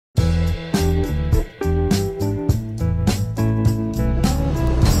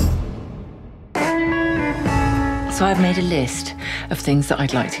So I've made a list of things that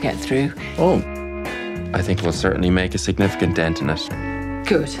I'd like to get through. Oh, I think we'll certainly make a significant dent in it.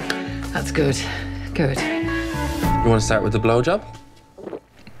 Good. That's good. Good. You want to start with the blowjob?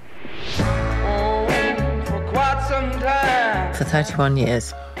 For 31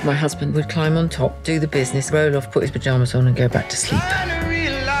 years, my husband would climb on top, do the business, roll off, put his pyjamas on and go back to sleep.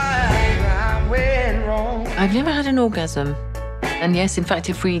 I've never had an orgasm. And yes, in fact,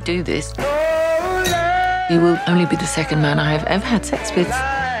 if we do this, he will only be the second man I have ever had sex with.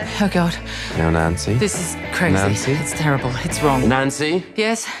 Oh, God. Now, Nancy. This is crazy. Nancy? It's terrible. It's wrong. Nancy?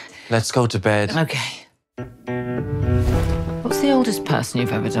 Yes? Let's go to bed. Okay. What's the oldest person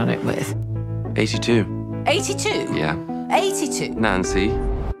you've ever done it with? 82. 82? Yeah. 82? Nancy.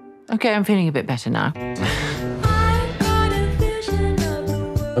 Okay, I'm feeling a bit better now.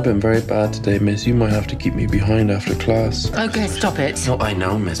 I've been very bad today, miss. You might have to keep me behind after class. Okay, stop it. No, I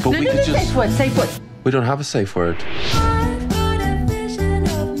know, miss, but we could just... Safe word, safe word. We don't have a safe word.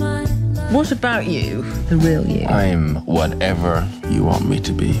 What about you, the real you? I'm whatever you want me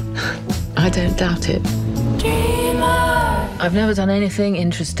to be. I don't doubt it. I've never done anything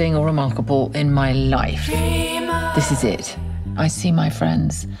interesting or remarkable in my life. This is it. I see my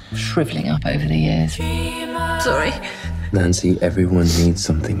friends shriveling up over the years. Sorry. Nancy, everyone needs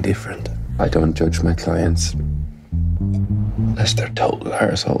something different. I don't judge my clients unless they're total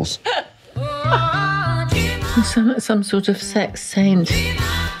arseholes. You sound like some sort of sex saint.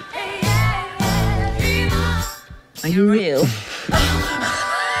 Are you real?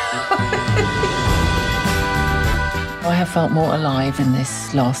 I have felt more alive in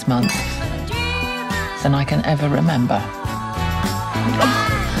this last month than I can ever remember.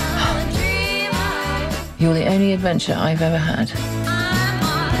 You're the only adventure I've ever had.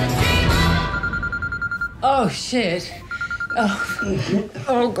 Oh, shit.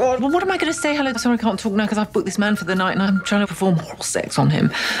 Oh, God. Well, what am I going to say? Hello, sorry, I can't talk now because I've booked this man for the night and I'm trying to perform oral sex on him.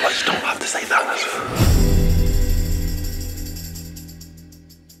 I just don't